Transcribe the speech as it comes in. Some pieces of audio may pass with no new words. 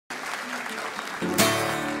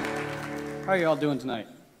How are you all doing tonight?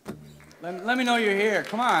 Let me know you're here.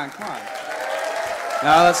 Come on, come on.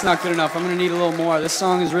 No, that's not good enough. I'm gonna need a little more. This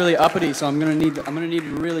song is really uppity, so I'm gonna need to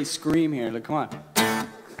really scream here. Come on.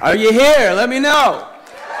 Are you here? Let me know.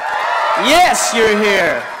 Yes, you're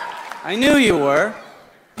here. I knew you were.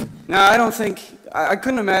 Now, I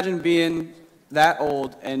couldn't imagine being that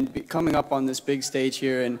old and coming up on this big stage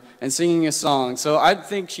here and singing a song. So I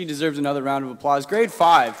think she deserves another round of applause. Grade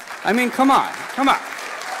 5. I mean, come on, come on.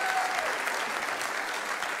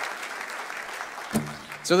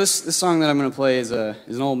 So this song that I'm going to play is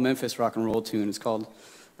an old Memphis rock and roll tune. It's called,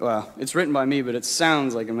 well, it's written by me, but it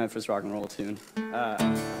sounds like a Memphis rock and roll tune.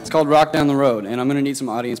 It's called Rock Down the Road, and I'm going to need some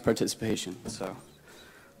audience participation. So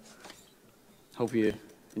hope you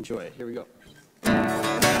enjoy it. Here we go.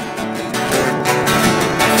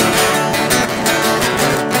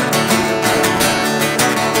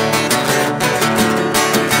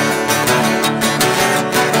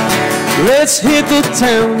 Let's hit the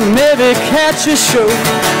town, maybe catch a show.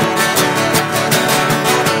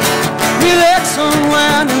 Relax,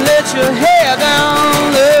 unwind, and let your hair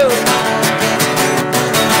down low.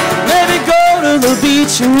 Maybe go to the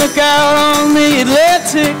beach and look out on the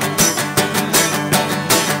Atlantic.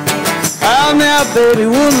 Oh, now, baby,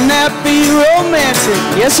 wouldn't that be romantic?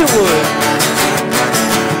 Yes, it would.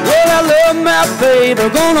 Well, I love my babe.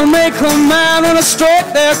 I'm gonna make her mine when I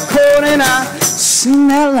stroke that chord and I sing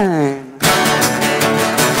that line.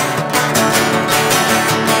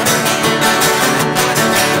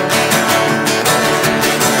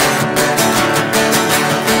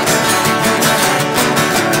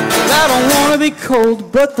 I don't wanna be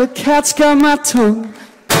cold, but the cat's got my tongue.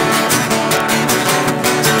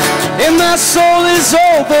 And my soul is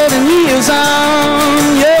old, and years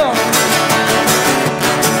I'm young.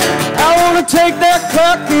 I wanna take that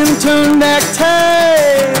clock and turn back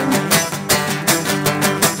time.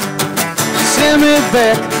 Send me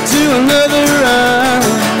back to another run.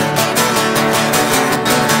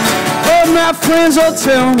 But my friends all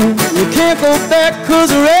tell me you can't go back,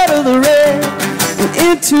 'cause we're out of the red and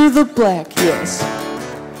into the black, yes.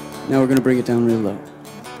 Now we're gonna bring it down real low.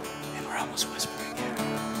 And we're almost whispering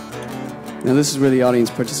here. Now this is where the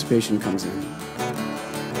audience participation comes in.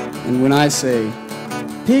 And when I say,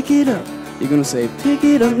 pick it up, you're gonna say, pick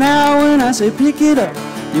it up now. When I say, pick it up,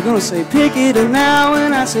 you're gonna say, pick it up now.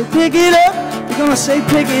 When I say, pick it up, you're gonna say,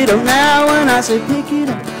 pick it up now. When I say, pick it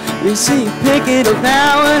up, you see, pick it up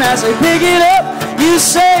now. When I say, pick it up, you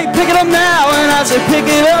say, pick it up now. When I say, pick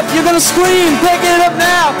it up, you're gonna scream, pick it up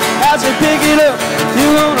now. I say, pick it up,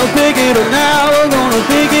 you're gonna pick it up now. We're gonna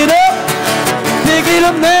pick it up, pick it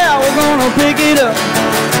up now. We're gonna pick it up,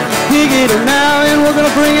 pick it up now. And we're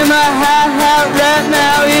gonna bring in my hi-hat right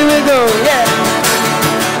now. Here we go, yeah.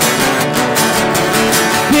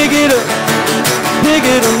 Pick it up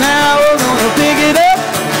now. We're gonna pick it up,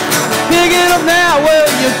 pick it up now. Well,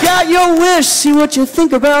 you got your wish, see what you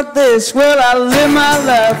think about this. Well, I live my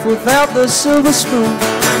life without the silver spoon.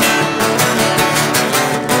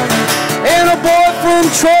 And a boy from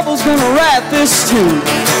trouble's gonna write this tune.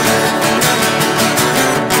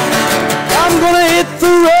 I'm gonna hit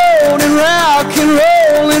the road and rock and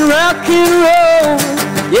roll and rock and roll.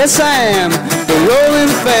 Yes, I am, but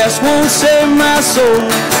rolling fast won't save my soul.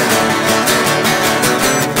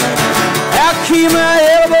 I'll keep my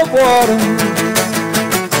head above water.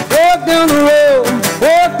 Walk down the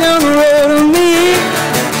road of me.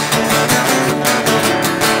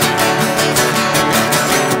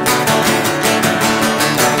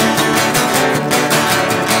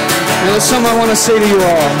 Now there's something I want to say to you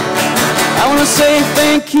all. I want to say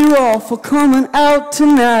thank you all for coming out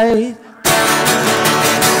tonight.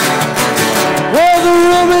 Well, the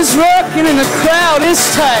room is rocking and the crowd is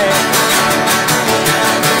tight.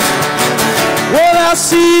 Well, I'll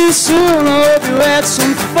see you soon. I hope you had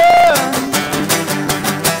some fun.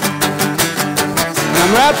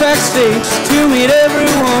 I'm right backstage to meet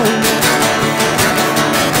everyone.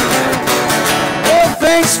 Oh,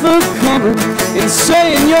 thanks for coming and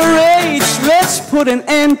saying your age. Let's put an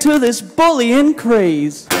end to this bullying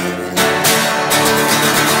craze.